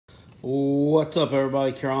What's up,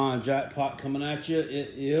 everybody? Carolina Jackpot coming at you.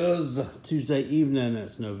 It is Tuesday evening.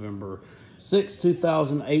 It's November 6,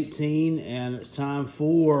 2018, and it's time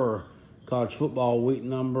for college football week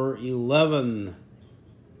number 11.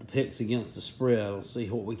 The picks against the spread. Let's see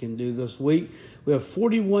what we can do this week. We have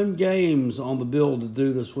 41 games on the bill to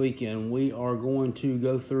do this weekend. We are going to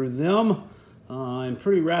go through them in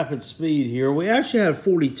pretty rapid speed here. We actually have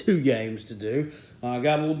 42 games to do. I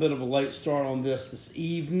got a little bit of a late start on this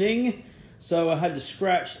evening, so I had to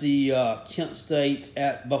scratch the Kent State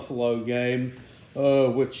at Buffalo game,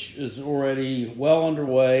 which is already well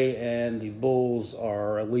underway, and the Bulls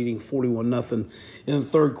are leading 41-0 in the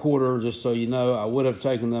third quarter. Just so you know, I would have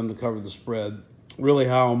taken them to cover the spread. Really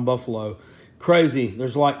high on Buffalo. Crazy.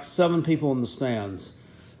 There's like 7 people in the stands.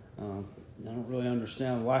 I don't really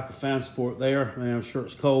understand the lack of fan support there. I mean, I'm sure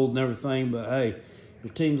it's cold and everything, but hey,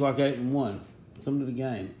 your team's like 8-1. Come to the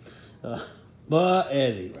game. But at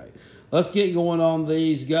any rate, let's get going on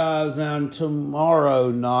these guys. And tomorrow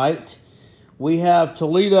night, we have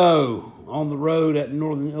Toledo on the road at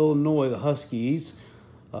Northern Illinois, the Huskies,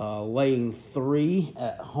 laying 3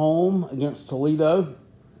 at home against Toledo.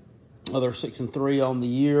 They're 6-3 on the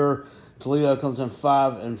year. Toledo comes in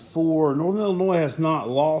 5-4. Northern Illinois has not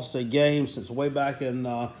lost a game since way back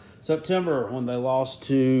in September when they lost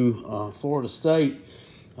to Florida State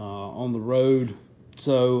on the road.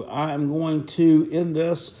 So I am going to, in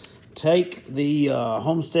this, take the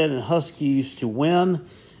homestead Huskies to win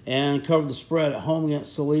and cover the spread at home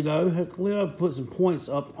against Toledo. Toledo put some points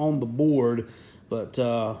up on the board, but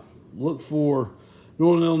look for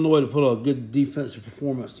Northern Illinois to put a good defensive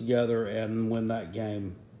performance together and win that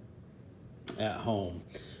game at home.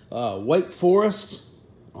 Wake Forest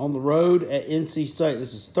on the road at NC State.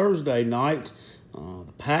 This is Thursday night.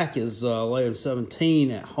 The Pack is laying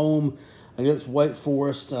 17 at home against Wake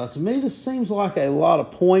Forest. To me, this seems like a lot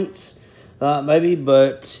of points, maybe,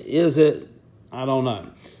 but is it? I don't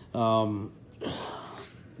know.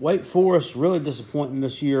 Wake Forest really disappointing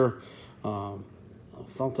this year. I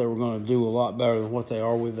thought they were going to do a lot better than what they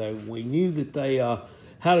are. We knew that they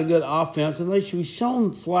had a good offense, and they should be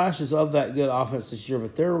shown flashes of that good offense this year,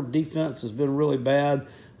 but their defense has been really bad.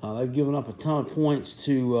 They've given up a ton of points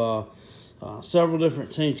to several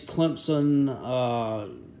different teams. Clemson,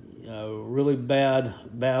 really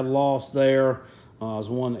bad loss there is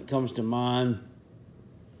one that comes to mind.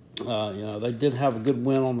 They did have a good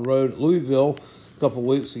win on the road at Louisville a couple of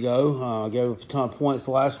weeks ago. Gave up a ton of points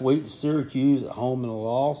last week to Syracuse at home in a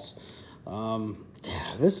loss.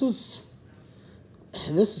 This is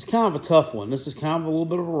kind of a tough one. This is kind of a little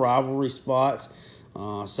bit of a rivalry spot.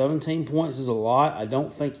 17 points is a lot. I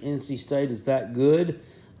don't think NC State is that good.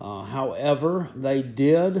 However, they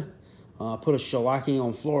did put a shellacking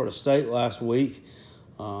on Florida State last week.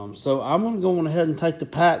 So I'm going to go on ahead and take the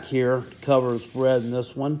Pack here to cover the spread in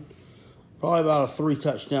this one. Probably about a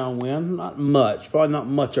 3-touchdown win. Not much. Probably not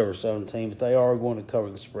much over 17, but they are going to cover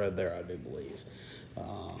the spread there, I do believe.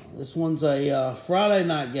 This one's a Friday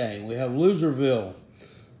night game. We have Loserville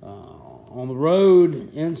on the road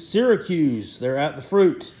in Syracuse. They're at the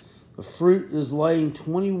Fruit. The Fruit is laying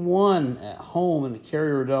 21 at home in the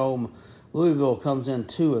Carrier Dome. Louisville comes in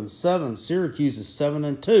 2-7. Syracuse is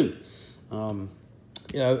 7-2.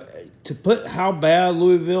 To put how bad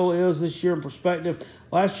Louisville is this year in perspective,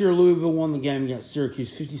 last year Louisville won the game against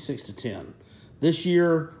Syracuse 56-10. This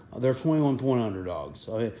year, they're 21-point underdogs.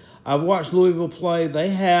 I've watched Louisville play. They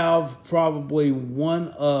have probably one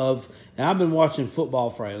of, and I've been watching football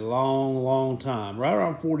for a long, long time, right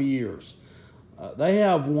around 40 years. They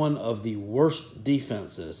have one of the worst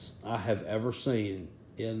defenses I have ever seen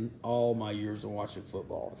in all my years of watching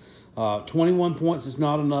football. 21 points is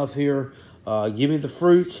not enough here. Give me the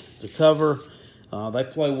Fruit to cover. They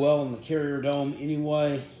play well in the Carrier Dome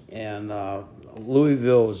anyway, and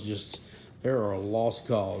Louisville is just, they're a lost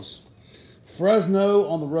cause. Fresno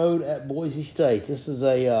on the road at Boise State. This is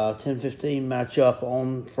a 10-15 matchup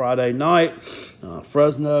on Friday night.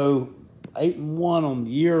 Fresno 8-1 on the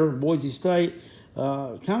year. Boise State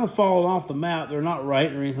kind of fallen off the map. They're not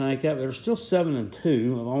ranked or anything like that, but they're still 7-2.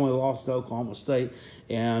 They've only lost to Oklahoma State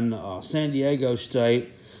and San Diego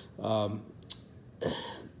State. They're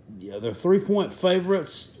 3-point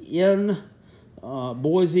favorites in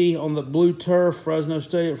Boise on the blue turf. Fresno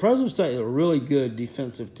State is a really good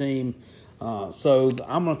defensive team. So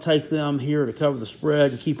I'm going to take them here to cover the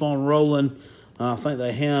spread and keep on rolling. I think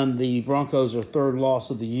they hand the Broncos their 3rd loss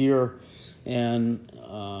of the year and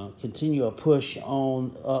continue a push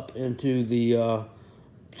on up into the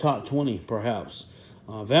top 20 perhaps.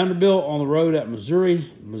 Vanderbilt on the road at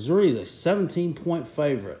Missouri. Missouri is a 17-point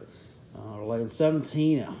favorite. Laying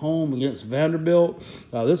 17 at home against Vanderbilt.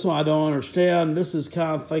 This one I don't understand. This is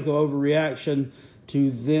kind of, think, of overreaction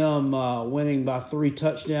to them winning by 3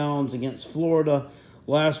 touchdowns against Florida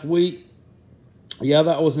last week. Yeah,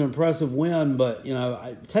 that was an impressive win, but,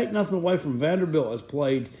 I take nothing away from Vanderbilt has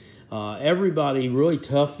played everybody really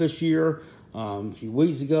tough this year. A few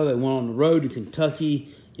weeks ago, they went on the road to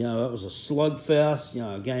Kentucky. That was a slugfest.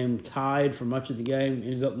 A game tied for much of the game.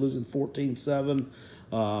 Ended up losing 14-7.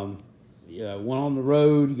 Went on the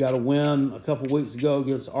road. Got a win a couple weeks ago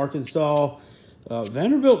against Arkansas.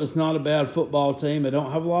 Vanderbilt is not a bad football team. They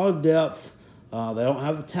don't have a lot of depth. They don't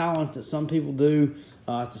have the talent that some people do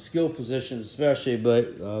at the skill positions especially.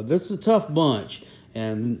 But this is a tough bunch.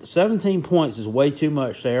 And 17 points is way too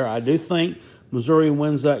much there. I do think Missouri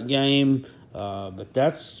wins that game. But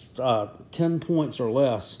that's 10 points or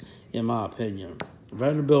less, in my opinion.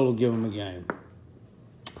 Vanderbilt will give them a game.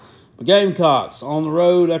 The Gamecocks on the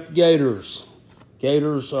road at the Gators.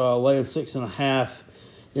 Gators laying 6.5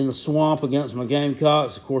 in the Swamp against my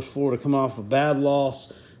Gamecocks. Of course, Florida coming off a bad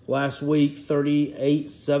loss last week,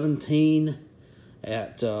 38-17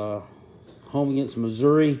 at home against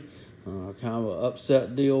Missouri. Kind of an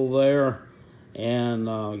upset deal there. And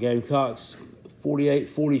Gamecocks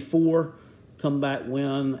 48-44. Comeback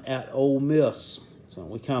win at Ole Miss. So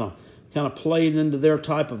we kind of played into their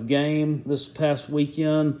type of game this past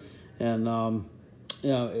weekend. And,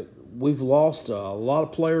 we've lost a lot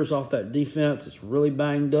of players off that defense. It's really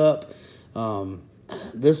banged up.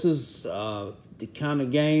 This is the kind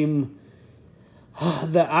of game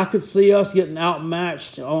that I could see us getting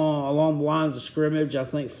outmatched along the lines of scrimmage. I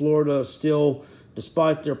think Florida is still,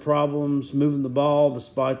 despite their problems moving the ball,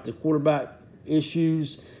 despite the quarterback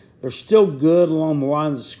issues, they're still good along the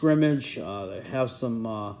lines of scrimmage. They have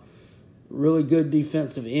some really good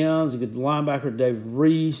defensive ends. A good linebacker, David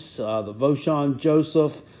Reese. The Voshon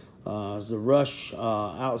Joseph, the rush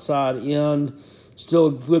outside end. Still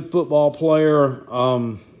a good football player.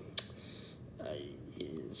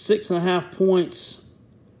 6.5 points,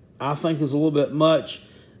 I think, is a little bit much.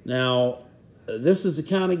 Now, this is the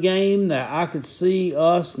kind of game that I could see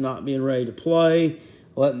us not being ready to play,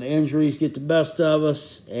 letting the injuries get the best of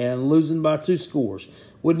us, and losing by 2 scores.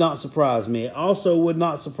 Would not surprise me. It also would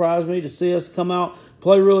not surprise me to see us come out,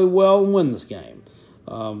 play really well, and win this game.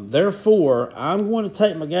 Therefore, I'm going to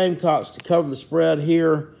take my Gamecocks to cover the spread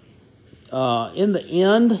here. In the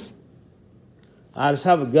end, I just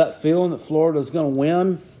have a gut feeling that Florida's going to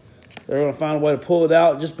win. They're going to find a way to pull it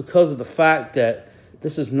out just because of the fact that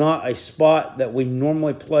this is not a spot that we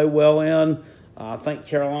normally play well in. I think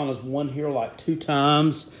Carolina's won here like 2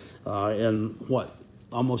 times in,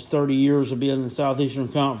 almost 30 years of being in the Southeastern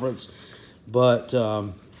Conference. But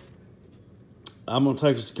I'm going to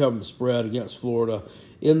take us to cover the spread against Florida.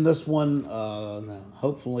 In this one,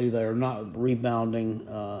 hopefully they're not rebounding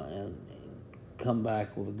and come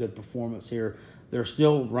back with a good performance here. They're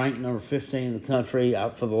still ranked number 15 in the country.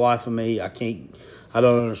 For the life of me, I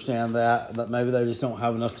don't understand that. But maybe they just don't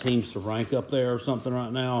have enough teams to rank up there or something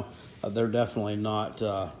right now. They're definitely not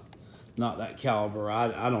that caliber.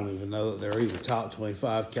 I don't even know that they're even top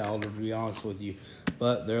 25 caliber, to be honest with you.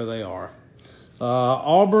 But there they are.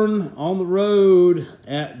 Auburn on the road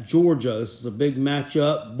at Georgia. This is a big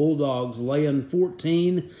matchup. Bulldogs laying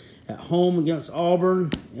 14 at home against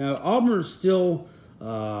Auburn. Auburn is still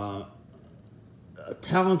a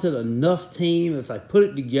talented enough team. If they put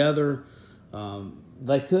it together,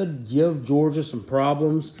 they could give Georgia some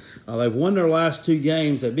problems. They've won their last 2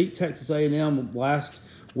 games. They beat Texas A&M last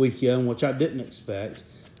weekend, which I didn't expect.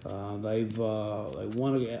 They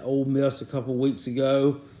won at Ole Miss a couple weeks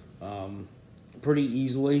ago pretty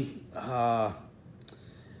easily.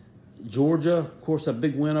 Georgia, of course, a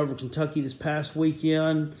big win over Kentucky this past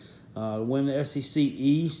weekend. Win the SEC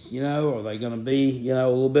East, are they going to be, a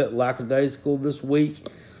little bit lackadaisical this week?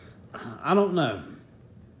 I don't know.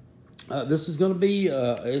 This is going to be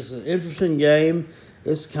it's an interesting game.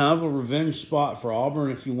 It's kind of a revenge spot for Auburn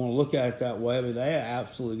if you want to look at it that way. But they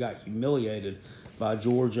absolutely got humiliated by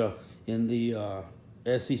Georgia in the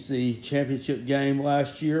SEC championship game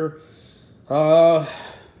last year. Tough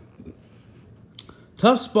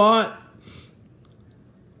spot.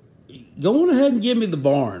 Go on ahead and give me the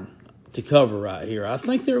barn to cover right here. I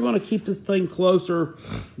think they're going to keep this thing closer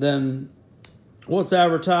than what's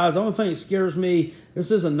advertised. The only thing that scares me,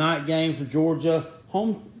 this is a night game for Georgia.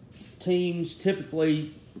 Home teams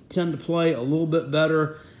typically tend to play a little bit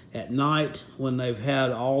better at night when they've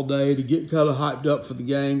had all day to get kind of hyped up for the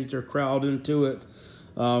game, get their crowd into it.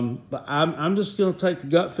 But I'm just going to take the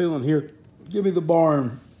gut feeling here. Give me the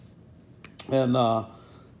barn and to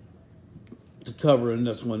cover in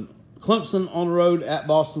this one. Clemson on the road at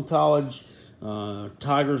Boston College.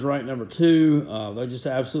 Tigers ranked number 2. They just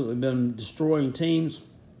absolutely been destroying teams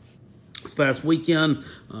this past weekend.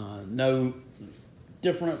 No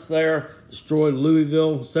difference there. Destroyed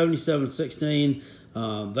Louisville 77-16.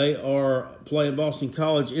 They are playing Boston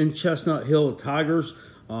College in Chestnut Hill. The Tigers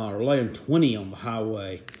are laying 20 on the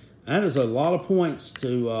highway. That is a lot of points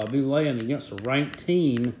to be laying against a ranked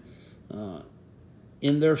team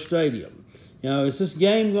in their stadium. Is this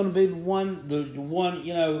game going to be the one?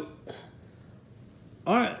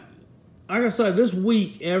 Like I say, this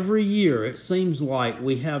week every year it seems like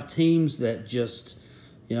we have teams that just,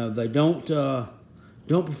 they don't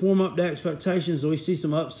perform up to expectations. So we see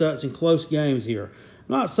some upsets and close games here.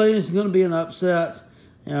 I'm not saying it's going to be an upset.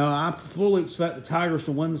 I fully expect the Tigers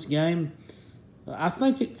to win this game. I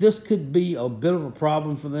think this could be a bit of a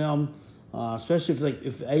problem for them, especially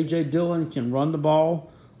if A.J. Dillon can run the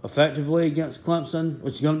ball effectively against Clemson,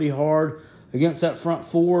 which is going to be hard against that front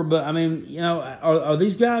four. But, are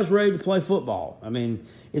these guys ready to play football?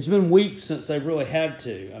 It's been weeks since they've really had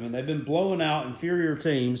to. They've been blowing out inferior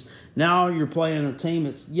teams. Now you're playing a team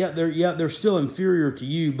that's, they're still inferior to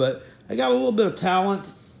you, but they got a little bit of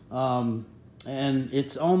talent, and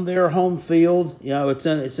it's on their home field. It's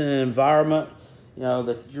in an environment,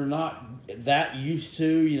 that you're not that used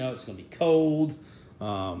to. It's going to be cold.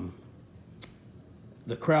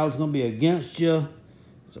 The crowd's going to be against you.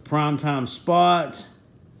 It's a primetime spot.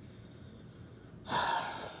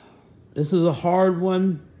 This is a hard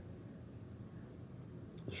one.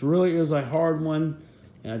 This really is a hard one,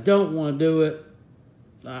 and I don't want to do it.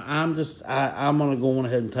 I'm going to go on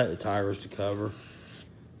ahead and take the Tigers to cover.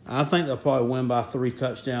 I think they'll probably win by 3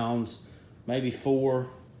 touchdowns, maybe 4.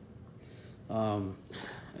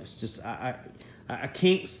 It's just I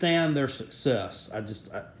can't stand their success.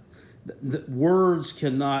 The words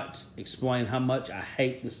cannot explain how much I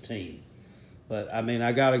hate this team. But,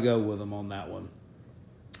 I got to go with them on that one.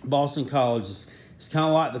 Boston College is kind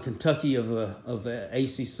of like the Kentucky of the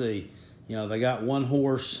ACC. They got one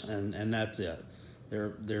horse and that's it.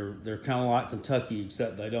 They're kind of like Kentucky,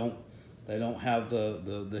 except they don't have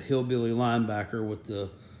the hillbilly linebacker with the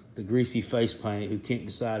greasy face paint who can't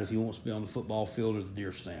decide if he wants to be on the football field or the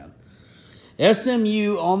deer stand.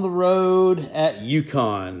 SMU on the road at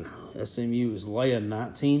UConn. SMU is laying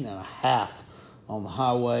 19.5 on the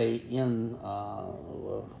highway in,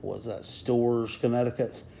 Storrs,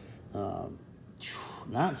 Connecticut.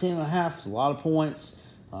 19.5 is a lot of points.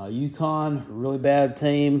 UConn, really bad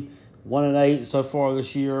team. 1-8 so far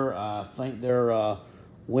this year. I think their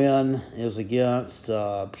win is against,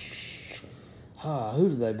 who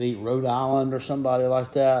did they beat? Rhode Island or somebody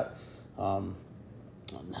like that.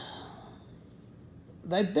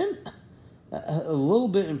 They've been a little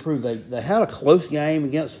bit improved. They had a close game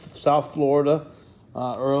against South Florida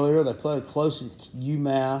earlier. They played close with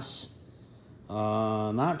UMass.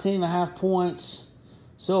 19.5 points.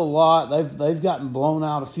 Still a lot. They've gotten blown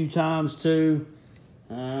out a few times too.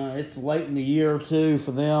 It's late in the year too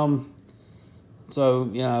for them. So,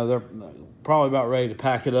 they're probably about ready to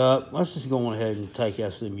pack it up. Let's just go on ahead and take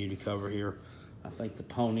SMU to cover here. I think the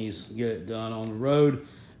Ponies get it done on the road.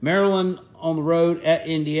 Maryland on the road at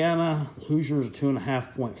Indiana. Hoosiers are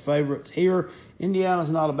 2.5-point favorites here. Indiana's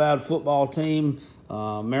not a bad football team.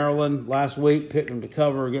 Maryland last week picked them to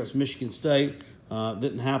cover against Michigan State.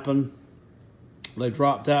 Didn't happen. They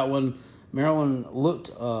dropped that one. Maryland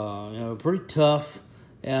looked, pretty tough.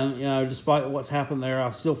 And, despite what's happened there, I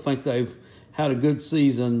still think they've had a good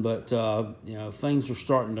season. But, things are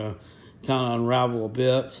starting to kind of unravel a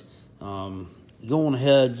bit. Going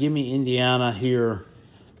ahead, give me Indiana here.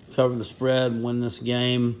 Cover the spread and win this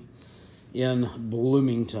game in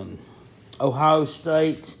Bloomington. Ohio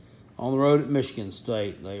State on the road at Michigan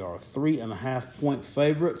State. They are 3.5-point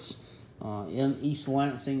favorites in East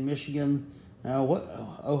Lansing, Michigan. Now,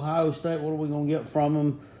 Ohio State, what are we going to get from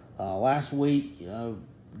them? Last week,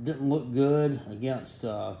 didn't look good against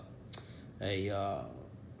a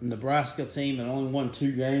Nebraska team that only won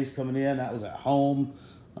 2 games coming in. That was at home.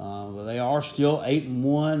 But they are still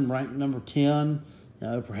 8-1, ranked number 10.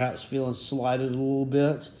 Perhaps feeling slighted a little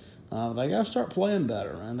bit. They got to start playing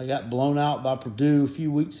better, and they got blown out by Purdue a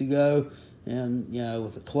few weeks ago. And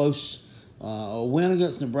with a close win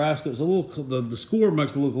against Nebraska, it was a little. The score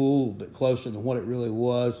makes it look a little bit closer than what it really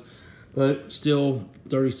was, but still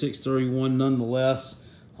 36-31 nonetheless.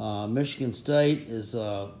 Michigan State is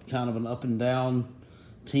kind of an up and down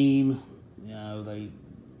team. They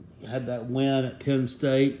had that win at Penn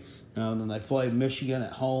State. And then they played Michigan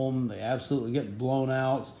at home. They absolutely get blown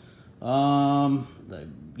out. They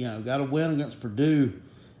got a win against Purdue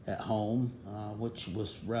at home, which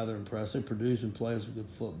was rather impressive. Purdue's been playing some good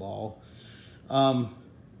football.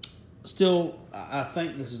 Still, I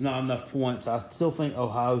think this is not enough points. I still think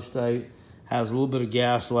Ohio State has a little bit of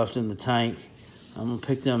gas left in the tank. I'm going to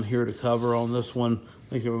pick them here to cover on this one. I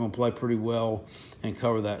think they're going to play pretty well and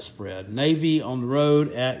cover that spread. Navy on the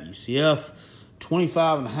road at UCF,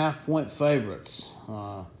 25.5-point favorites.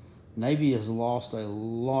 Navy has lost a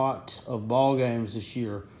lot of ball games this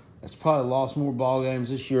year. It's probably lost more ball games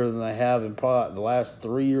this year than they have in probably the last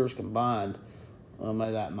 3 years combined. Well,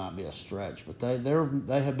 maybe that might be a stretch, but they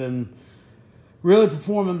have been really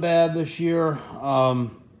performing bad this year.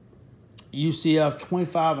 UCF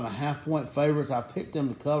 25.5-point favorites. I've picked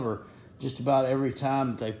them to cover just about every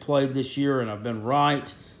time that they've played this year, and I've been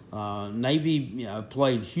right. Navy,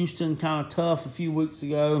 played Houston kind of tough a few weeks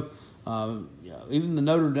ago. Even the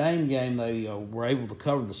Notre Dame game, they were able to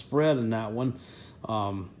cover the spread in that one.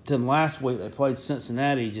 Then last week they played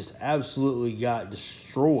Cincinnati, just absolutely got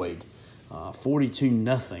destroyed,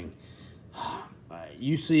 42-0.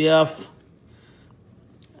 UCF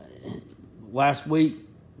last week,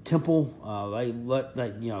 Temple, they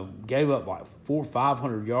gave up like 400 or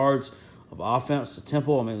 500 yards of offense to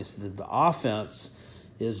Temple. I mean, the offense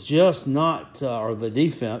is just not, or the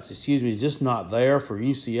defense, is just not there for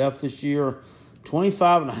UCF this year.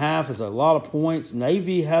 25.5 is a lot of points.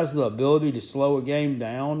 Navy has the ability to slow a game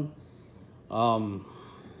down.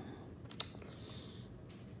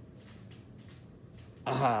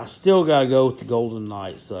 I still got to go with the Golden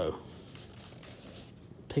Knights, though.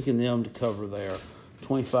 Picking them to cover there.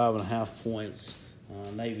 25.5 points.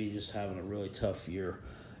 Navy just having a really tough year.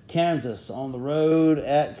 Kansas on the road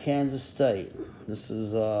at Kansas State. This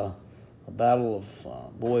is a battle of,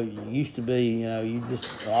 you used to be, you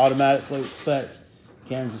just automatically expect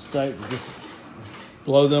Kansas State to just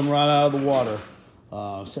blow them right out of the water.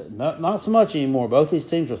 Not so much anymore. Both these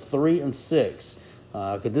teams are 3-6.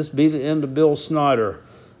 Could this be the end of Bill Snyder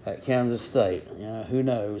at Kansas State? Who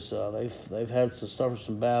knows? They've had suffered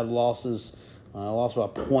some bad losses. Lost by a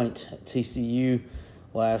point at TCU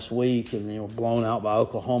last week, and they were blown out by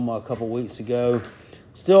Oklahoma a couple weeks ago.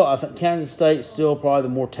 Still, I think Kansas State's still probably the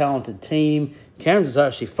more talented team. Kansas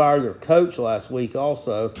actually fired their coach last week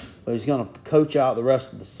also, but he's going to coach out the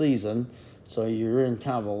rest of the season. So you're in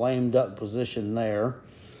kind of a lame duck position there.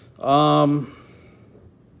 12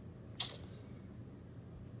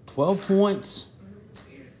 points.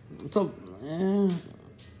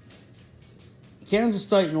 Kansas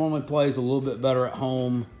State normally plays a little bit better at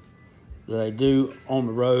home than they do on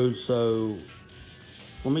the road, so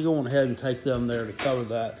let me go on ahead and take them there to cover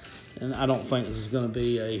that. And I don't think this is going to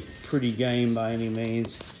be a pretty game by any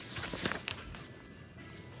means.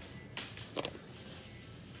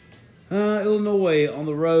 Illinois on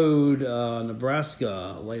the road,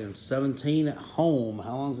 Nebraska laying 17 at home.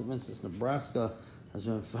 How long has it been since Nebraska has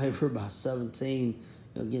been favored by 17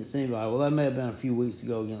 against anybody? Well, that may have been a few weeks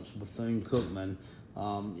ago against Bethune-Cookman.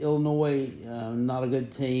 Illinois, not a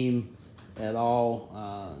good team at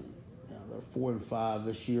all. They're 4-5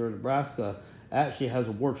 this year. Nebraska actually has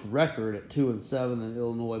a worse record at 2-7 than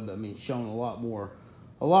Illinois, but shown a lot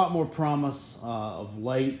more promise of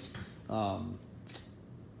late.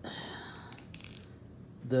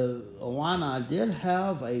 The Illini did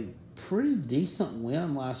have a pretty decent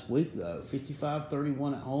win last week, though,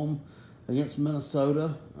 55-31 at home against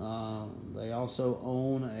Minnesota. They also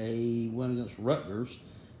own a win against Rutgers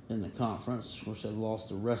in the conference. Of course, they've lost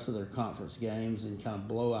the rest of their conference games in kind of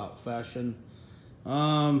blowout fashion.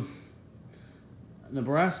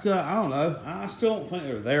 Nebraska, I don't know. I still don't think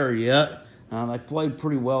they're there yet. They played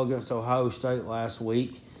pretty well against Ohio State last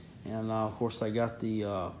week, and of course they got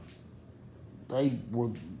they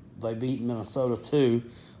beat Minnesota too.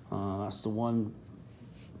 That's the one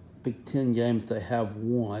Big Ten game that they have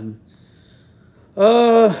won.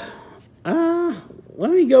 Let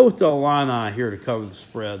me go with the Illini here to cover the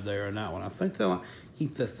spread there in that one. I think they'll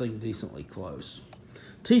keep that thing decently close.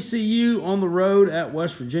 TCU on the road at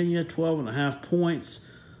West Virginia, 12.5 points.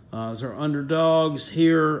 As our underdogs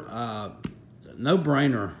here,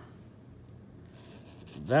 no-brainer.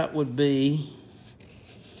 That would be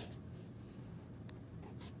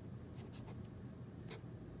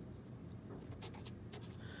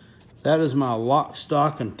that is my lock,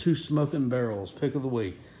 stock, and two smoking barrels pick of the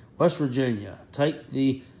week. West Virginia, take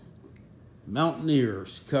the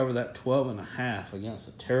Mountaineers, cover that 12.5 against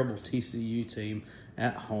a terrible TCU team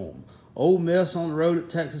at home. Ole Miss on the road at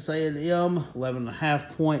Texas A&M,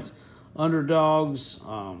 11.5 point underdogs.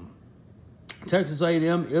 Texas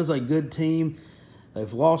A&M is a good team.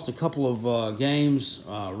 They've lost a couple of games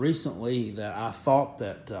recently that I thought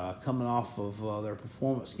that coming off of their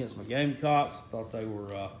performance against my Gamecocks, I thought they were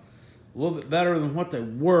a little bit better than what they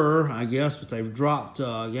were, I guess, but they've dropped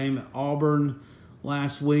a game at Auburn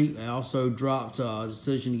last week. They also dropped a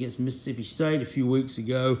decision against Mississippi State a few weeks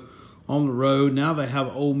ago on the road. Now they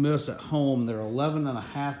have Ole Miss at home. They're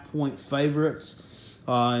 11.5-point favorites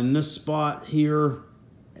in this spot here.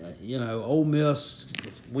 Ole Miss,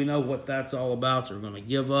 we know what that's all about. They're going to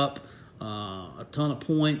give up a ton of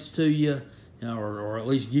points to you, or at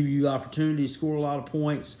least give you the opportunity to score a lot of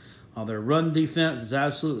points. Their run defense is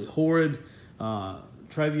absolutely horrid.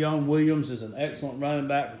 Travion Williams is an excellent running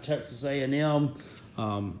back for Texas A&M.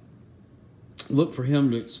 Look for him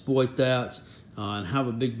to exploit that and have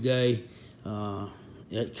a big day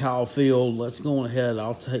at Kyle Field. Let's go on ahead.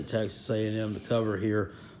 I'll take Texas A&M to cover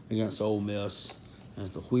here against Ole Miss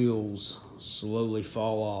as the wheels slowly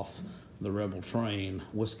fall off the Rebel train.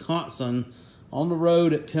 Wisconsin on the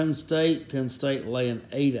road at Penn State. Penn State laying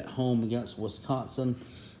 8 at home against Wisconsin.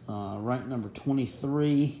 Ranked number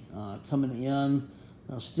 23 coming in.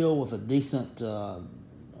 Still with a decent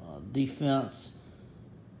defense.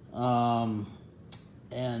 And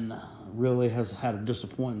really has had a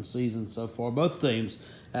disappointing season so far. Both teams,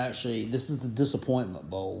 actually, this is the disappointment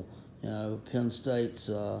bowl. Penn State's,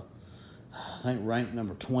 I think, ranked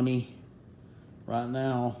number 20 right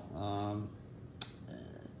now.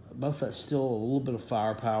 Both have still a little bit of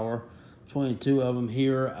firepower. 22 of them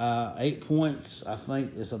here. 8 points, I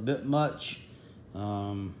think, is a bit much.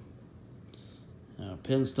 Penn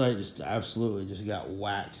State just absolutely got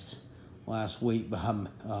waxed last week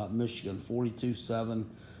by Michigan, 42-7.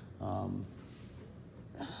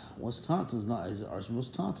 Wisconsin's not. Is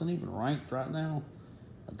Wisconsin even ranked right now?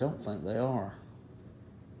 I don't think they are.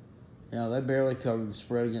 They barely covered the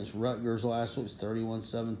spread against Rutgers last week. It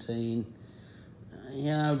was 31-17.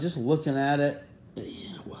 Just looking at it,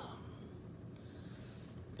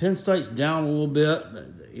 Penn State's down a little bit.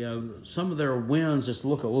 Some of their wins just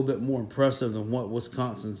look a little bit more impressive than what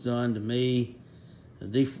Wisconsin's done to me.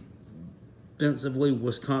 Defensively,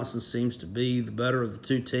 Wisconsin seems to be the better of the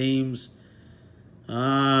two teams.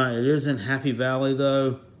 It is in Happy Valley,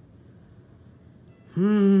 though.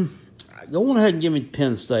 Go on ahead and give me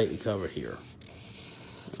Penn State to cover here.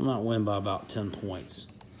 I might win by about 10 points.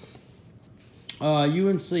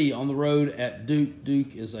 UNC on the road at Duke.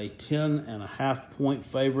 Duke is a 10.5-point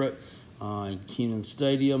favorite in Kenan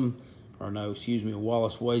Stadium.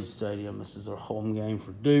 Wallace Wade Stadium. This is a home game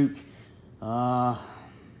for Duke.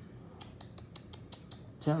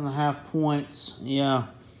 10.5 points. Yeah,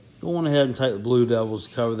 go on ahead and take the Blue Devils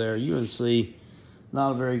to cover there. UNC,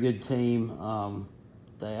 not a very good team.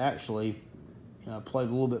 They actually played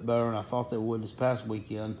a little bit better than I thought they would this past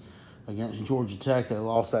weekend against Georgia Tech. They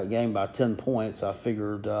lost that game by 10 points. I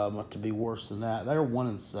figured to be worse than that. They are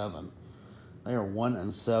 1-7. They are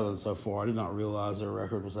 1-7 so far. I did not realize their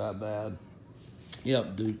record was that bad.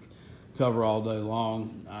 Yep, Duke cover all day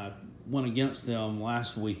long. I went against them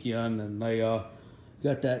last weekend, and they got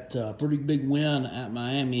that pretty big win at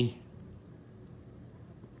Miami.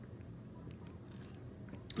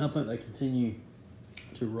 I think they continue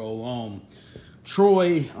to roll on.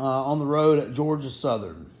 Troy on the road at Georgia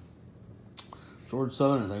Southern. Georgia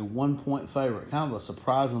Southern is a 1-point favorite. Kind of a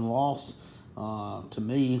surprising loss to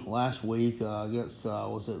me last week against,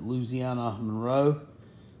 Louisiana Monroe.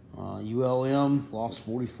 ULM lost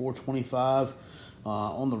 44-25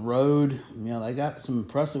 on the road. They got some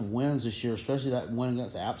impressive wins this year, especially that win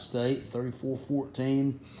against App State,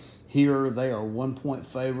 34-14. Here they are 1-point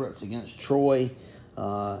favorites against Troy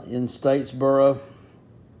in Statesboro.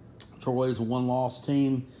 Troy is a one-loss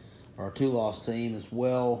team, or a two-loss team as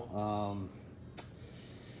well.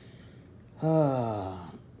 I'm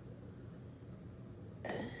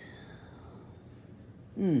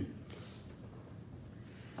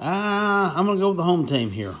going to go with the home team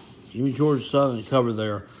here. Give me Georgia Southern to cover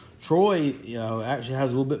there. Troy, actually has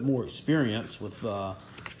a little bit more experience with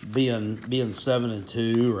being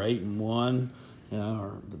 7-2 or 8-1,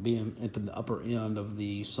 or being at the upper end of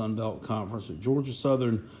the Sun Belt Conference. But Georgia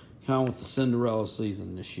Southern kind of with the Cinderella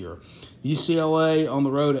season this year. UCLA on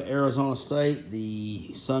the road at Arizona State.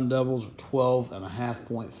 The Sun Devils are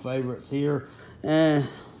 12.5-point favorites here. Who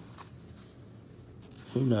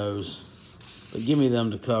knows? But give me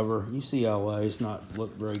them to cover. UCLA's not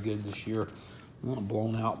looked very good this year. Not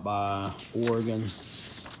blown out by Oregon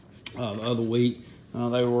the other week.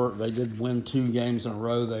 They did win 2 games in a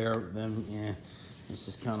row there. Then it's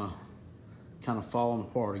just kind of falling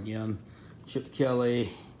apart again. Chip Kelly,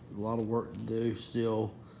 a lot of work to do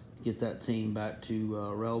still to get that team back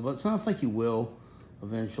to relevance. And I think he will.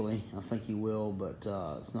 eventually. I think he will, but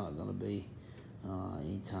it's not going to be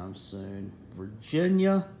anytime soon.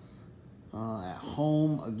 Virginia at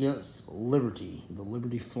home against Liberty, the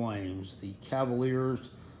Liberty Flames. The Cavaliers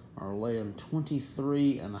are laying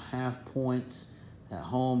 23.5 points at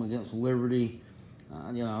home against Liberty.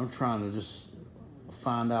 I'm trying to just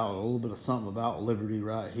find out a little bit of something about Liberty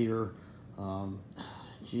right here. I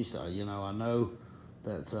know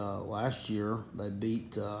that last year they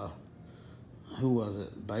beat, who was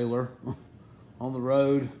it? Baylor on the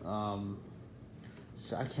road. So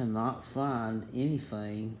I cannot find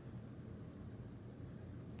anything.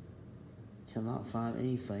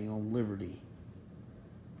 On Liberty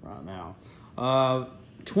right now.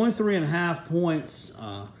 23.5 points.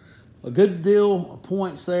 A good deal of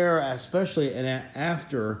points there, especially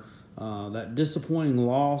after that disappointing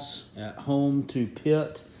loss at home to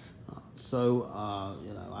Pitt.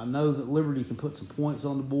 I know that Liberty can put some points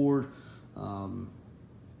on the board. They're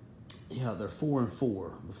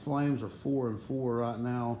 4-4. The Flames are 4-4 right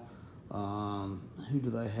now. Who do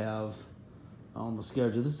they have on the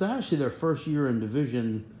schedule? This is actually their first year in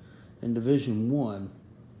Division One,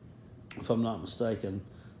 if I'm not mistaken.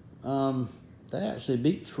 They actually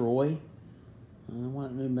beat Troy. They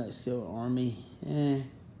went New Mexico Army.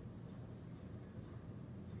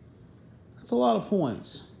 That's a lot of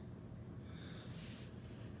points.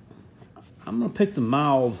 I'm going to pick the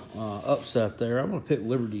mild upset there. I'm going to pick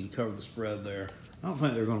Liberty to cover the spread there. I don't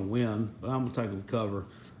think they're going to win, but I'm going to take them to cover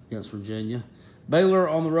against Virginia. Baylor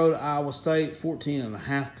on the road at Iowa State,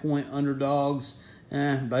 14.5-point underdogs.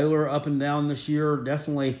 Baylor up and down this year,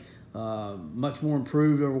 definitely much more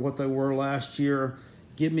improved over what they were last year.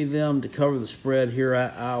 Give me them to cover the spread here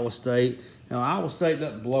at Iowa State. Now, Iowa State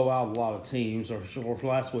doesn't blow out a lot of teams, or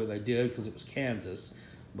last week they did because it was Kansas.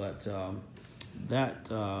 But they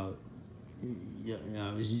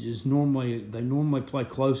normally play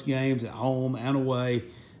close games at home and away,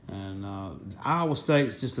 and Iowa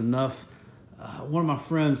State's just enough. One of my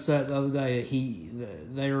friends said the other day he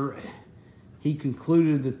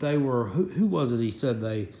concluded that they were who was it? He said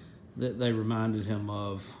that they reminded him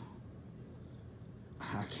of.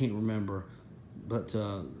 I can't remember, but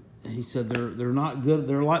he said they're not good.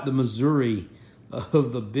 They're like the Missouri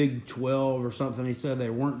of the Big 12 or something. He said they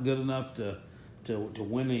weren't good enough to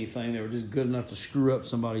win anything. They were just good enough to screw up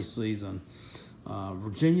somebody's season.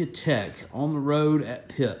 Virginia Tech on the road at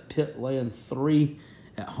Pitt. Pitt laying 3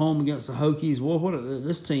 at home against the Hokies. Well,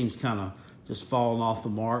 this team's kind of just fallen off the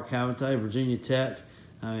mark, haven't they? Virginia Tech.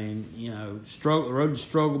 I mean, road to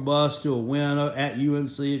struggle bus to a win at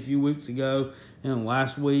UNC a few weeks ago, and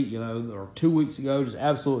last week, or 2 weeks ago, just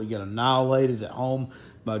absolutely get annihilated at home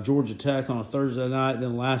by Georgia Tech on a Thursday night.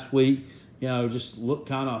 Then last week, just looked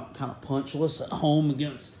kind of punchless at home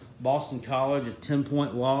against Boston College, a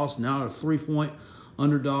 10-point loss. Now they're 3-point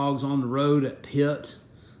underdogs on the road at Pitt.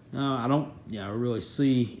 I don't, really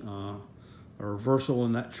see a reversal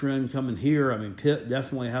in that trend coming here. I mean, Pitt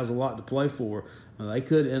definitely has a lot to play for. They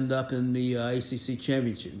could end up in the ACC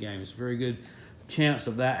championship game. It's a very good chance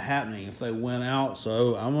of that happening if they win out.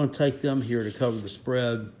 So I'm going to take them here to cover the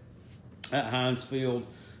spread at Heinz Field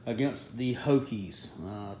against the Hokies,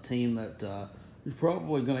 a team that is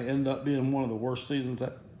probably going to end up being one of the worst seasons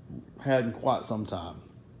I've had in quite some time.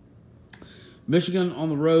 Michigan on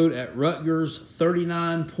the road at Rutgers,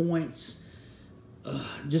 39 points.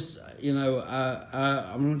 I'm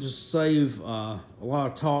going to just save a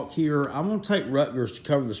lot of talk here. I'm going to take Rutgers to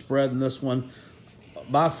cover the spread in this one.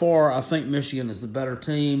 By far, I think Michigan is the better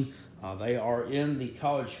team. They are in the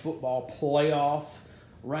college football playoff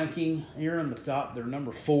ranking here in the top. They're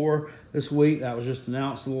number 4 this week. That was just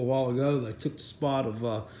announced a little while ago. They took the spot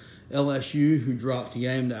of LSU, who dropped a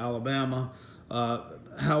game to Alabama.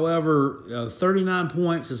 However, 39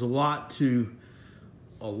 points is a lot to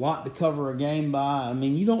cover a game by. I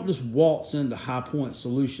mean, you don't just waltz into High Point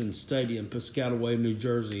Solutions Stadium, Piscataway, New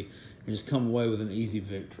Jersey, and just come away with an easy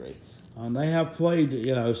victory. They have played,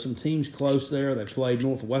 some teams close there. They played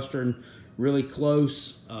Northwestern really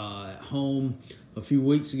close at home a few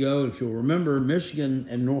weeks ago. If you'll remember, Michigan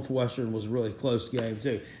and Northwestern was a really close game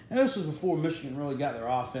too. And this was before Michigan really got their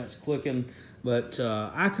offense clicking. But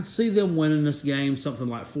I could see them winning this game something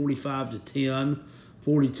like 45-10,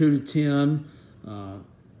 42-10.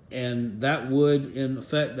 And that would, in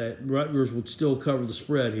effect, that Rutgers would still cover the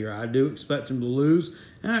spread here. I do expect them to lose,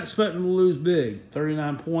 and I expect them to lose big.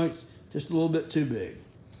 39 points, just a little bit too big.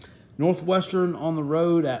 Northwestern on the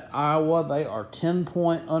road at Iowa. They are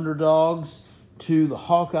 10-point underdogs to the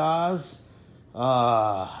Hawkeyes.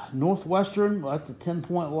 Northwestern, that's a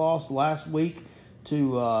 10-point loss last week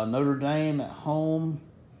to Notre Dame at home.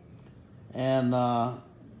 And,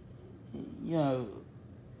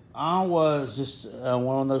 Iowa is just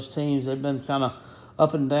one of those teams. They've been kind of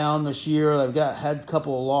up and down this year. They've had a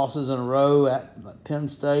couple of losses in a row at Penn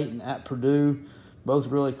State and at Purdue, both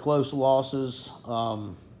really close losses.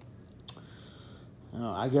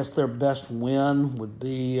 I guess their best win would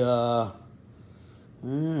be. I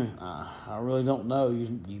really don't know.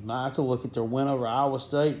 You might have to look at their win over Iowa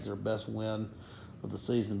State. It's their best win of the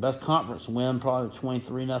season. Best conference win, probably the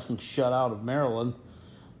 23-0 shutout of Maryland.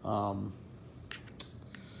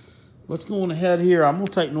 Let's go on ahead here. I'm going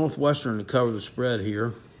to take Northwestern to cover the spread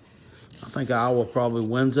here. I think Iowa probably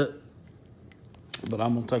wins it, but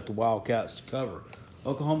I'm going to take the Wildcats to cover.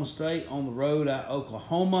 Oklahoma State on the road at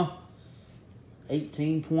Oklahoma,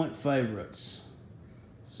 18-point favorites.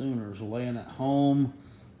 Sooners laying at home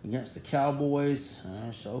against the Cowboys.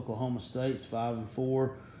 So Oklahoma State's 5-4.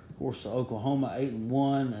 Of course, Oklahoma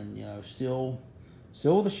 8-1, and still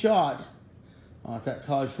with a shot at that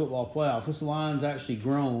college football playoff. This line's actually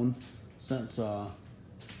grown since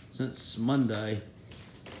Monday.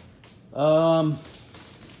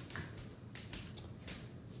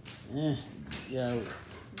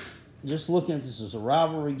 Just looking at this as a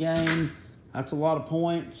rivalry game, that's a lot of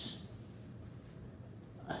points.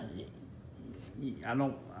 I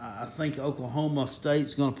think Oklahoma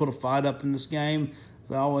State's going to put a fight up in this game, as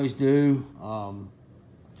they always do.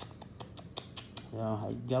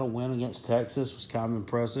 I got a win against Texas. It was kind of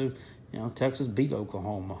impressive. Texas beat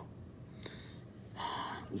Oklahoma.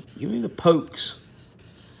 Give me the Pokes.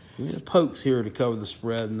 Give me the Pokes here to cover the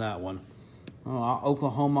spread in that one.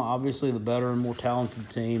 Oklahoma, obviously the better and more talented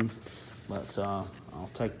team, but I'll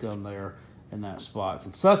take them there in that spot.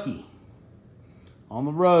 Kentucky on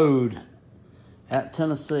the road at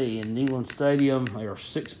Tennessee in Neyland Stadium. They are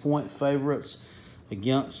 6-point favorites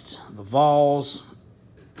against the Vols.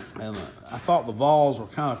 And I thought the Vols were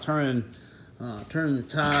kind of turning the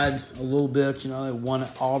tide a little bit. They won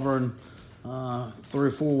at Auburn 3 or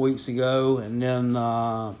 4 weeks ago, and then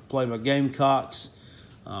played my Gamecocks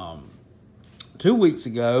 2 weeks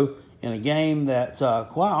ago in a game that,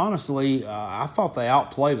 quite honestly, I thought they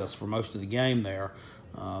outplayed us for most of the game there.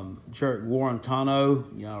 Jarek Guarantano,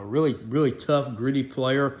 really, really tough, gritty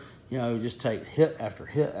player. Just takes hit after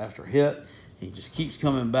hit after hit. He just keeps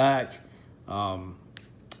coming back.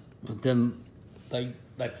 But then they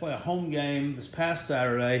play a home game this past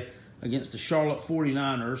Saturday against the Charlotte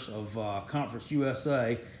 49ers of Conference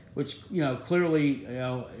USA, which, clearly,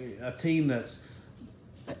 a team that's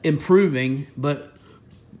improving, but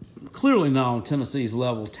clearly not on Tennessee's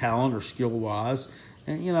level, talent or skill-wise.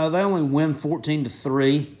 And, they only win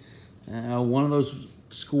 14-3. One of those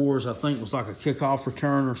scores, I think, was like a kickoff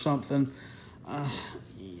return or something.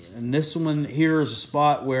 And this one here is a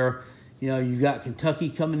spot where, you've got Kentucky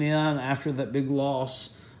coming in after that big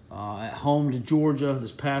loss at home to Georgia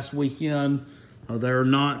this past weekend. They're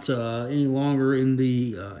not any longer in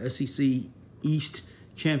the SEC East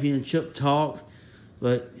Championship talk.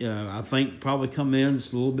 But, I think probably come in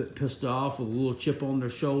just a little bit pissed off with a little chip on their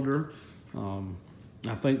shoulder.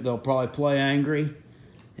 I think they'll probably play angry.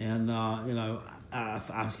 And, I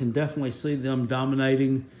can definitely see them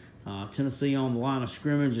dominating Tennessee on the line of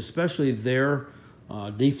scrimmage, especially their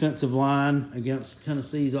defensive line against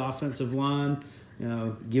Tennessee's offensive line.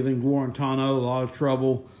 Giving Guarantano a lot of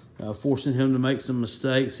trouble, forcing him to make some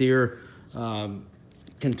mistakes here.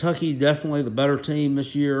 Kentucky definitely the better team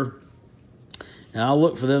this year. And I'll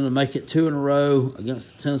look for them to make it 2 in a row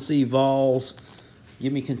against the Tennessee Vols.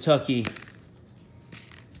 Give me Kentucky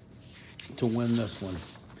to win this one.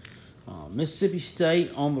 Mississippi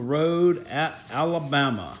State on the road at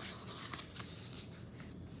Alabama.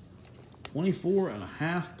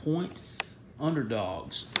 24.5-point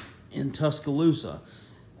underdogs in Tuscaloosa.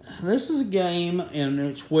 This is a game, and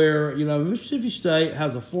it's where, Mississippi State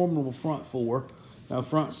has a formidable front four,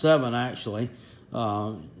 front seven actually.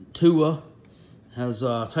 Tua has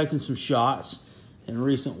taken some shots in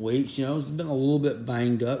recent weeks. It's been a little bit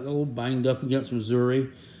banged up, against Missouri.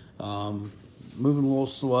 Moving a little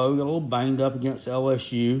slow, got a little banged up against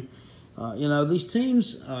LSU. These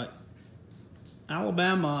teams,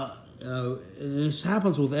 Alabama, this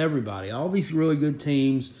happens with everybody. All these really good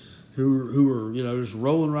teams who are, just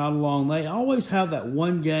rolling right along, they always have that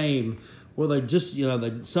one game where they just,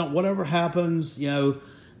 whatever happens, they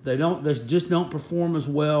just don't perform as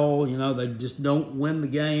well. They just don't win the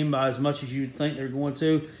game by as much as you'd think they're going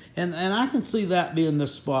to. And I can see that being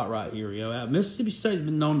this spot right here. Mississippi State's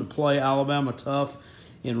been known to play Alabama tough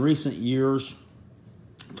in recent years.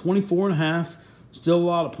 24.5, still a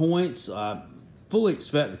lot of points. I fully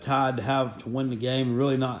expect the Tide to win the game and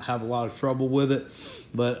really not have a lot of trouble with it.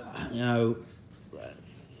 But,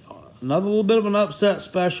 another little bit of an upset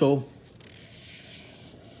special.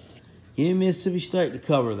 Give me Mississippi State to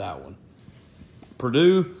cover that one.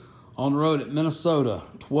 Purdue on the road at Minnesota,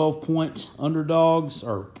 12-point underdogs,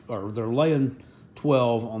 or they're laying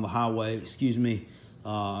 12 on the highway,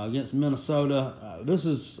 against Minnesota. This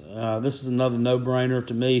is another no-brainer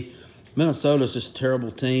to me. Minnesota's just a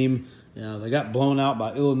terrible team. They got blown out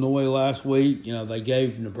by Illinois last week. They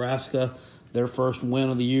gave Nebraska their first win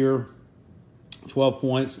of the year. 12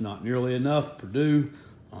 points, not nearly enough. Purdue,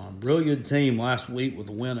 really good team last week with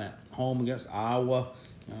a win at home against Iowa.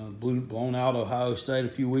 Blown out Ohio State a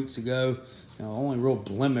few weeks ago. The only real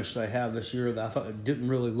blemish they have this year that I thought it didn't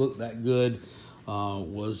really look that good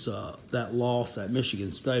was that loss at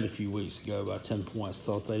Michigan State a few weeks ago by 10 points.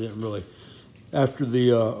 Thought they didn't really, after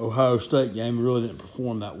the Ohio State game, really didn't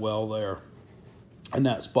perform that well there in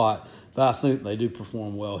that spot. But I think they do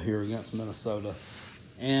perform well here against Minnesota.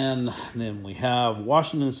 And then we have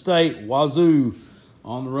Washington State, Wazoo,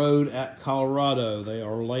 on the road at Colorado. They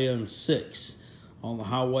are laying 6 on the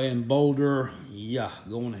highway in Boulder.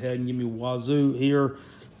 Going ahead and give me Wazoo here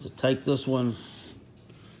to take this one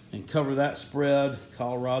and cover that spread.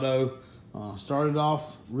 Colorado started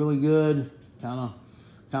off really good, kind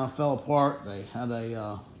of fell apart. They had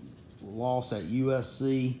a loss at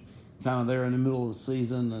USC, kind of there in the middle of the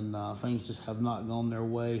season, and things just have not gone their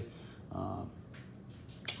way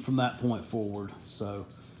from that point forward. So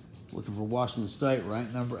looking for Washington State,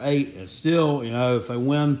 ranked number 8. It's still, if they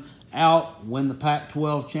win the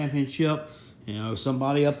Pac-12 championship,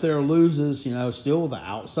 somebody up there loses, still with an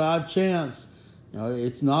outside chance.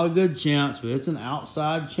 It's not a good chance, but it's an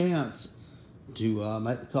outside chance to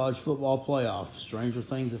make the college football playoff. Stranger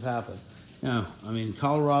things have happened.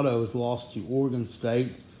 Colorado has lost to Oregon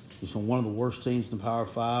State, who's one of the worst teams in the Power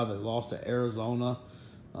 5. They lost to Arizona.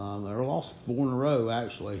 They lost 4 in a row,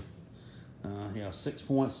 actually. 6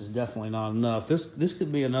 points is definitely not enough. This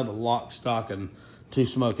could be another lock, stock, and 2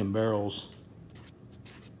 smoking barrels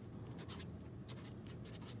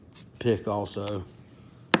pick also.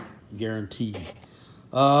 Guaranteed.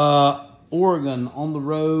 Oregon on the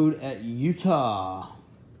road at Utah.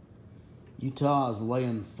 Utah is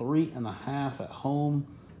laying 3.5 at home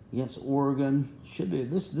against Oregon. Should be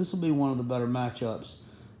this will be one of the better matchups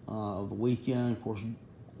of the weekend. Of course,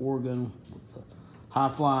 Oregon with the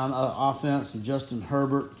high-flying offense and Justin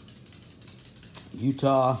Herbert.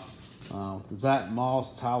 Utah with Zach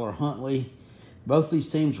Moss, Tyler Huntley. Both these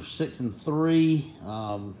teams are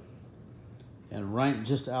 6-3 and ranked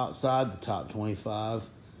just outside the top 25.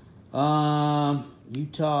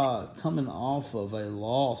 Utah coming off of a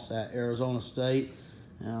loss at Arizona State.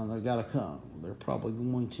 They're probably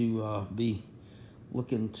going to be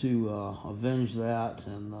looking to avenge that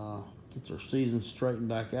and get their season straightened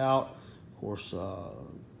back out. Of course,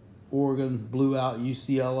 Oregon blew out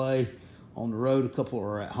UCLA on the road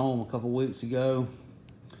at home a couple weeks ago.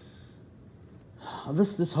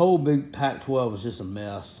 This whole big Pac-12 was just a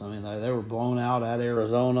mess. They were blown out at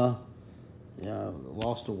Arizona.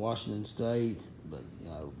 Lost to Washington State, but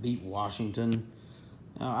beat Washington.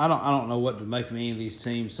 I don't know what to make of any of these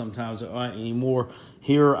teams sometimes anymore.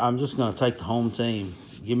 Here, I'm just going to take the home team.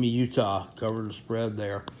 Give me Utah, cover the spread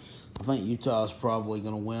there. I think Utah is probably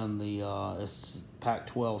going to win the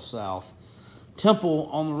Pac-12 South. Temple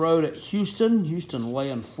on the road at Houston. Houston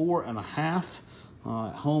laying 4.5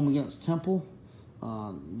 at home against Temple.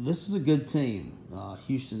 This is a good team.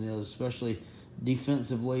 Houston is, especially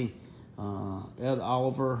defensively. Ed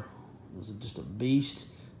Oliver is just a beast.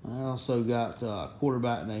 I also got a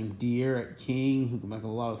quarterback named De'Aaron King who can make a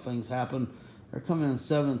lot of things happen. They're coming in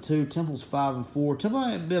 7-2. Temple's 5-4. Temple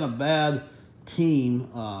ain't been a bad team.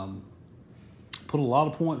 Put a lot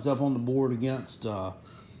of points up on the board against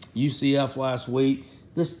UCF last week.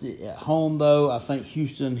 This at home, though, I think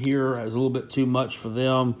Houston here is a little bit too much for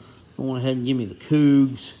them. Go ahead and give me the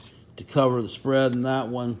Cougs to cover the spread in that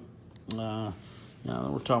one. We're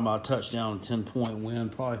talking about a touchdown and 10-point win,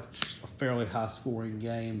 probably a fairly high-scoring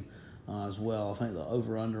game as well. I think the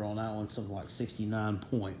over-under on that one is something like 69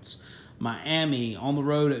 points. Miami on the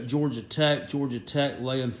road at Georgia Tech. Georgia Tech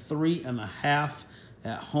laying 3.5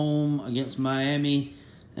 at home against Miami.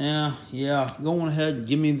 Going ahead and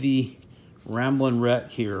give me the Rambling Wreck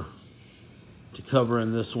here to cover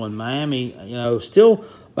in this one. Miami,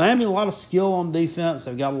 Miami, a lot of skill on defense.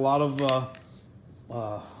 They've got a lot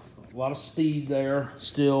of speed there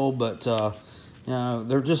still, but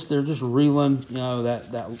they're just reeling.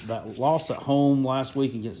 That loss at home last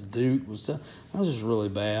week against Duke was just really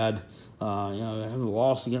bad. Having a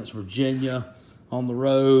loss against Virginia on the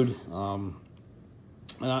road.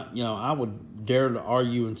 I would dare to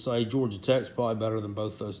argue and say Georgia Tech's probably better than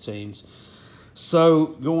both those teams. So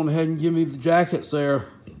going ahead and give me the Jackets there.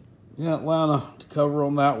 Atlanta to cover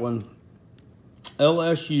on that one.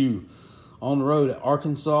 LSU on the road at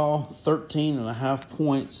Arkansas. 13.5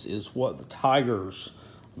 points is what the Tigers,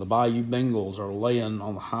 the Bayou Bengals, are laying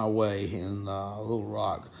on the highway in Little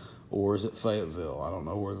Rock. Or is it Fayetteville? I don't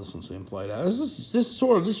know where this one's being played at.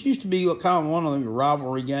 This used to be kind of one of the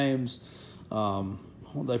rivalry games.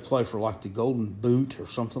 They play for like the Golden Boot or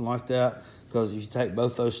something like that. Because if you take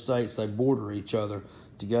both those states, they border each other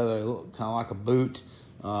together. They look kind of like a boot.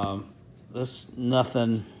 This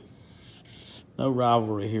nothing. No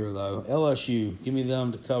rivalry here though. LSU, give me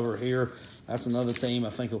them to cover here. That's another team I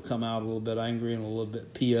think will come out a little bit angry and a little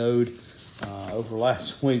bit PO'd over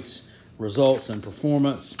last week's results and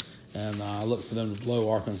performance. And I look for them to blow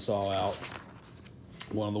Arkansas out,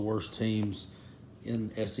 one of the worst teams in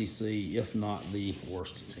SEC, if not the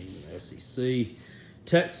worst team in SEC.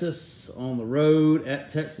 Texas on the road at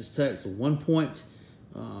Texas Tech. It's a 1 point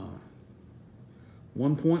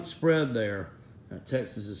spread there.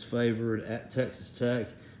 Texas is favored at Texas Tech.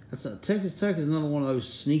 Texas Tech is another one of those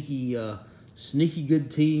sneaky good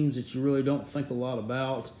teams that you really don't think a lot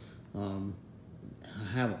about. I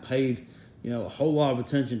haven't paid a whole lot of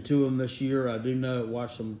attention to them this year. I do know,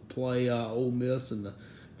 watch them play Ole Miss in the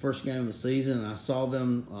first game of the season, and I saw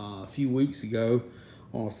them a few weeks ago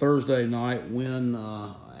on a Thursday night win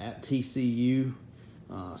at TCU.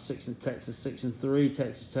 Texas 6-3,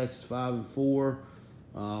 Texas Tech 5-4.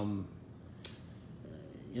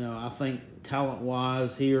 I think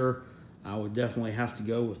talent-wise here, I would definitely have to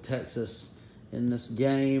go with Texas in this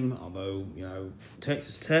game. Although,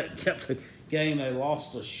 Texas Tech kept the game. They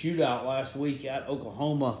lost a shootout last week at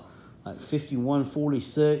Oklahoma, like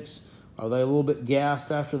 51-46. Are they a little bit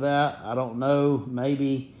gassed after that? I don't know.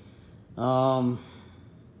 Maybe. They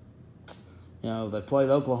played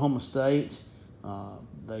Oklahoma State.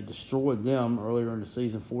 They destroyed them earlier in the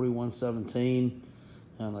season, 41-17.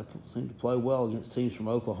 And they seem to play well against teams from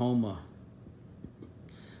Oklahoma.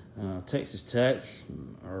 Texas Tech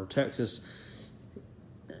or Texas,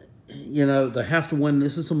 they have to win.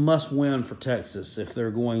 This is a must-win for Texas if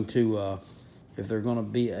they're going to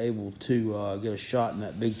be able to get a shot in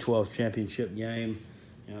that Big 12 championship game.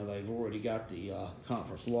 They've already got the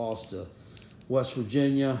conference loss to West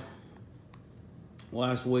Virginia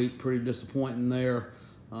last week. Pretty disappointing there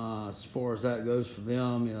as far as that goes for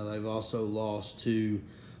them. They've also lost to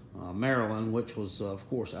Maryland, which was, of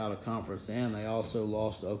course, out of conference, and they also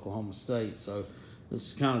lost to Oklahoma State. So this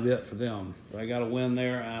is kind of it for them. They got a win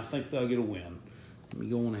there, and I think they'll get a win. Let me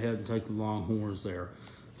go on ahead and take the Longhorns there.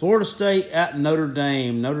 Florida State at Notre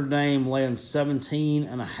Dame. Notre Dame laying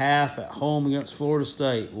 17.5 at home against Florida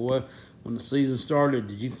State. Boy, when the season started,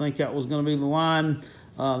 did you think that was going to be the line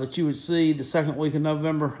that you would see the second week of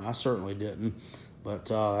November? I certainly didn't. But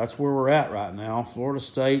that's where we're at right now. Florida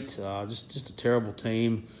State, just a terrible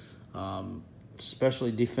team,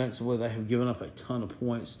 especially defensively. They have given up a ton of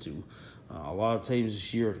points to a lot of teams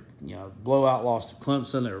this year. Blowout loss to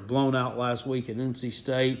Clemson. They were blown out last week at NC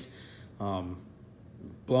State.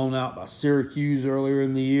 Blown out by Syracuse earlier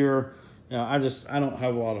in the year. I don't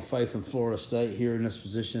have a lot of faith in Florida State here in this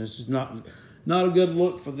position. It's just not a good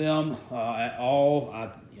look for them at all.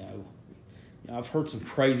 I've heard some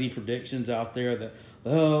crazy predictions out there that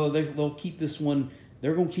they'll keep this one.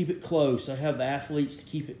 They're going to keep it close. They have the athletes to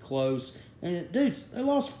keep it close. And dudes, they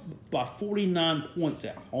lost by 49 points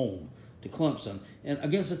at home to Clemson and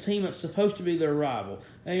against a team that's supposed to be their rival.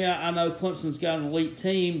 And yeah, I know Clemson's got an elite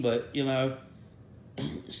team, but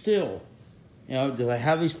still, do they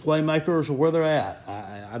have these playmakers or where they're at?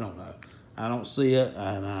 I don't know. I don't see it,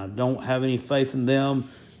 and I don't have any faith in them.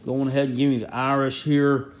 Going ahead and giving me the Irish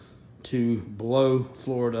here to blow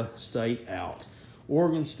Florida State out.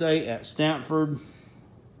 Oregon State at Stanford.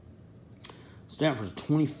 Stanford's a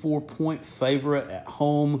 24-point favorite at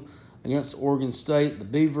home against Oregon State. The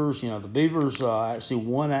Beavers, actually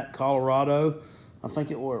won at Colorado. I think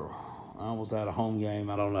it was that a home game?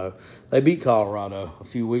 I don't know. They beat Colorado a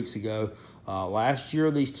few weeks ago. Last year,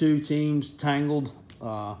 these two teams tangled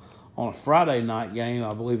on a Friday night game,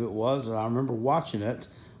 I believe it was. I remember watching it.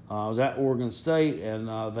 I was at Oregon State,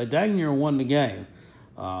 and they dang near won the game.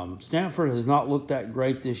 Stanford has not looked that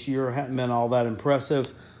great this year. Hasn't been all that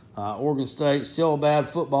impressive. Oregon State, still a bad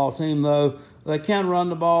football team, though. They can run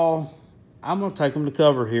the ball. I'm going to take them to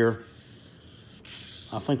cover here.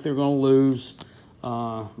 I think they're going to lose,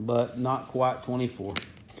 but not quite 24.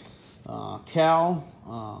 Cal,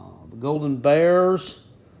 the Golden Bears,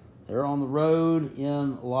 they're on the road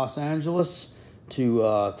in Los Angeles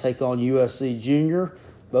to take on USC Junior.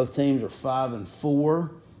 Both teams are 5-4.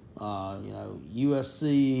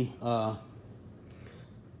 USC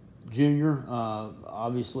Junior,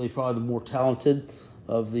 obviously probably the more talented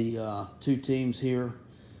of the two teams here.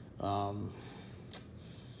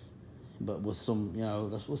 but with some,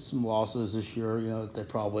 that's with some losses this year, that they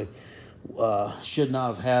probably should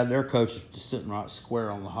not have had. Their coach is just sitting right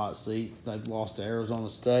square on the hot seat. They've lost to Arizona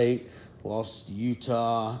State, lost to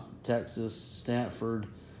Utah, Texas, Stanford.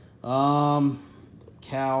 Cal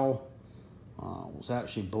was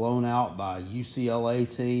actually blown out by a UCLA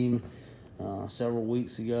team several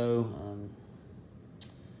weeks ago.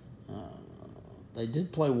 They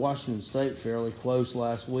did play Washington State fairly close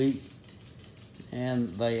last week, and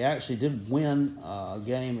they actually did win a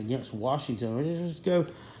game against Washington. Just go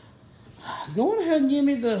on ahead and give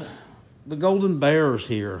me the Golden Bears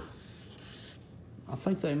here. I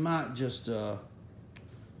think they might just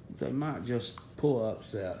pull an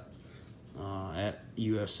upset at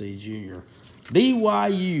USC Junior.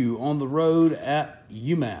 BYU on the road at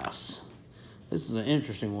UMass. This is an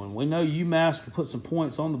interesting one. We know UMass can put some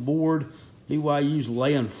points on the board. BYU's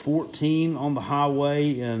laying 14 on the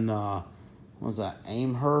highway in, what's that,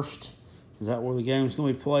 Amherst? Is that where the game's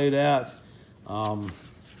going to be played at? Hard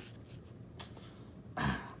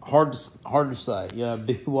to say. Yeah,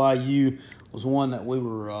 BYU was one that we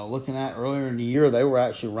were looking at earlier in the year. They were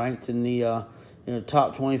actually ranked in the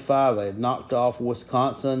top 25. They had knocked off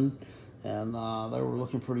Wisconsin, and they were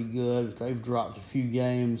looking pretty good. But they've dropped a few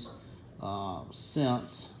games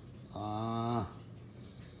since.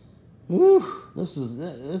 This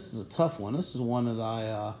is a tough one. This is one that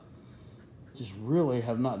I just really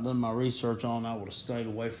have not done my research on. I would have stayed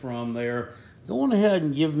away from there. Go ahead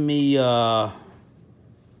and give me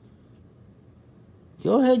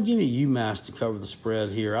UMass to cover the spread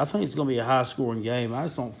here. I think it's going to be a high-scoring game. I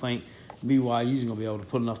just don't think BYU is going to be able to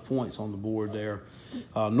put enough points on the board there.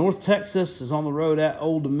 North Texas is on the road at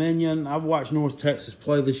Old Dominion. I've watched North Texas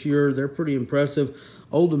play this year. They're pretty impressive.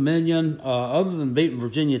 Old Dominion, other than beating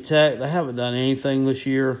Virginia Tech, they haven't done anything this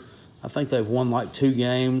year. I think they've won like 2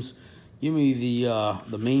 games. Give me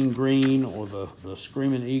the Mean Green or the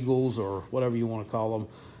Screaming Eagles or whatever you want to call them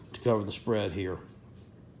to cover the spread here.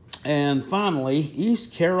 And finally,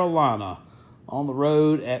 East Carolina on the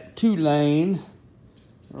road at Tulane.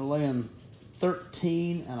 They're laying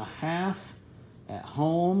 13.5 at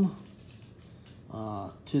home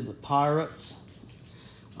to the Pirates.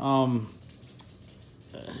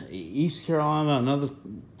 East Carolina, another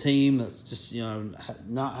team that's just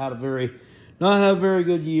not had a very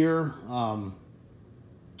good year.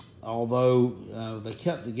 Although they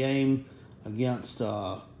kept the game against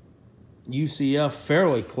UCF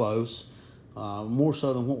fairly close, more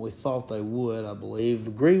so than what we thought they would, I believe.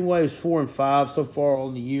 The Green Wave's 4-5 so far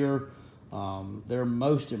on the year. Their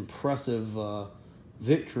most impressive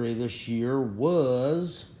victory this year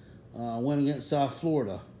was win against South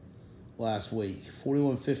Florida last week,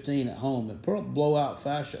 41-15 at home in blowout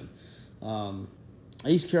fashion.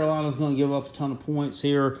 East Carolina's going to give up a ton of points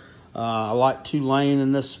here. I like Tulane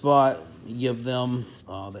in this spot. Give them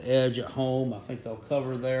the edge at home. I think they'll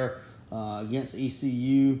cover there against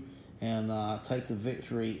ECU and take the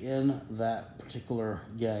victory in that particular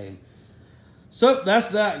game. So that's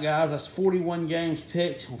that, guys. That's 41 games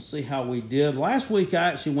picked. We'll see how we did. Last week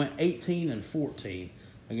I actually went 18-14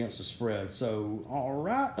 against the spread. So all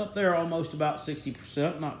right up there, almost about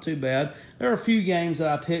 60%. Not too bad. There are a few games that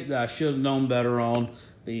I picked that I should have known better on.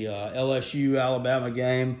 The LSU-Alabama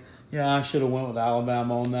game. Yeah, I should have went with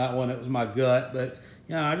Alabama on that one. It was my gut. But,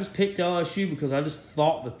 I just picked LSU because I just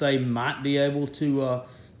thought that they might be able to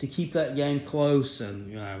keep that game close.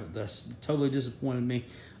 And, that's totally disappointed me.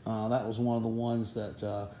 That was one of the ones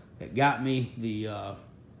that got me. There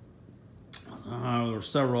were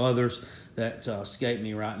several others that escape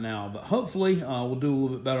me right now. But hopefully we'll do a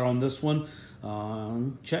little bit better on this one.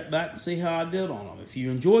 Check back and see how I did on them. If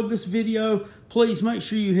you enjoyed this video, please make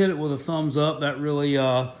sure you hit it with a thumbs up. That really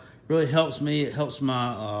helps me. It helps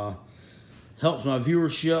my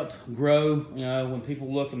viewership grow. When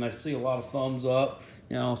people look and they see a lot of thumbs up,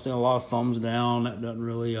 seeing a lot of thumbs down, that doesn't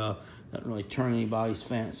really turn anybody's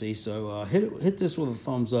fancy. So hit this with a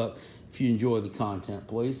thumbs up if you enjoy the content,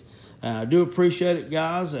 please. I do appreciate it,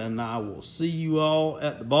 guys, and I will see you all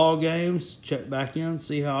at the ball games. Check back in,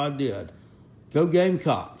 see how I did. Go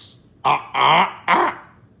Gamecocks.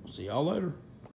 See y'all later.